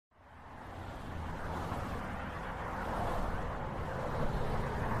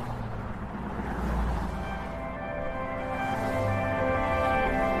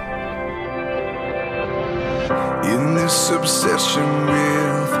obsession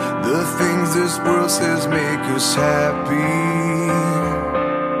with the things this world says make us happy.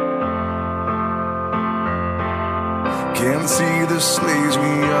 Can't see the slaves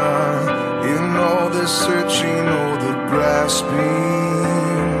we are in all the searching, all the grasping,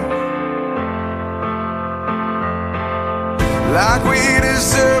 like we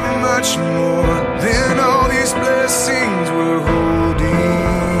deserve much more than all these blessings we're holding.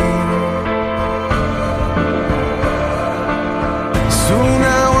 So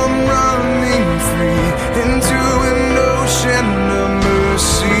now I'm running free into an ocean of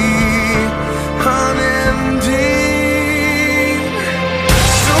mercy, unending.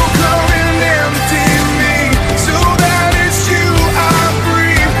 So come and empty me, so that it's you I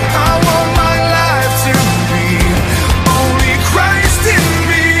breathe. I want my life to be only Christ in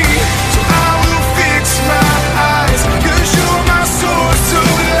me. So I will fix my eyes, 'cause you're my source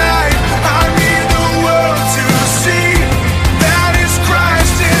of light. I need the world to see that it's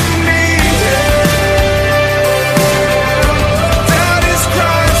Christ in me. That is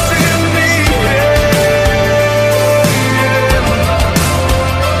Christ in me.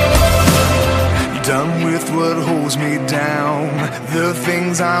 Done with what holds me down, the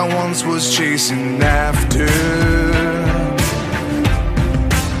things I once was chasing after.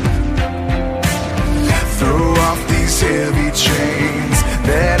 Throw off these heavy chains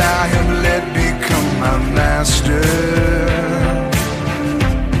that I have let become my master.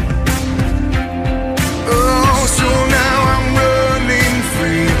 Oh, so now I'm running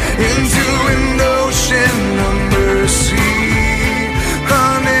free into an ocean of mercy,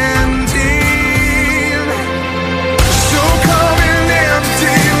 unending. So come and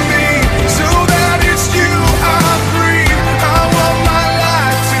empty me, so that it's you I breathe. I want my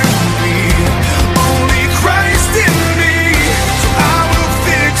life to be only Christ in me. So I will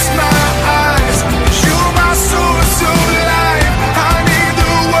fix my eyes, 'cause you're my source of life. I need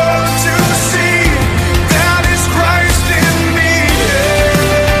the world to see that it's Christ in me.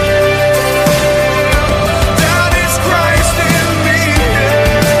 That is Christ in me.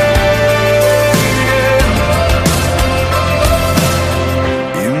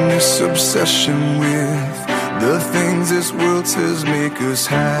 In this obsession with the things this world says make us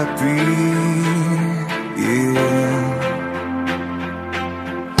happy, yeah.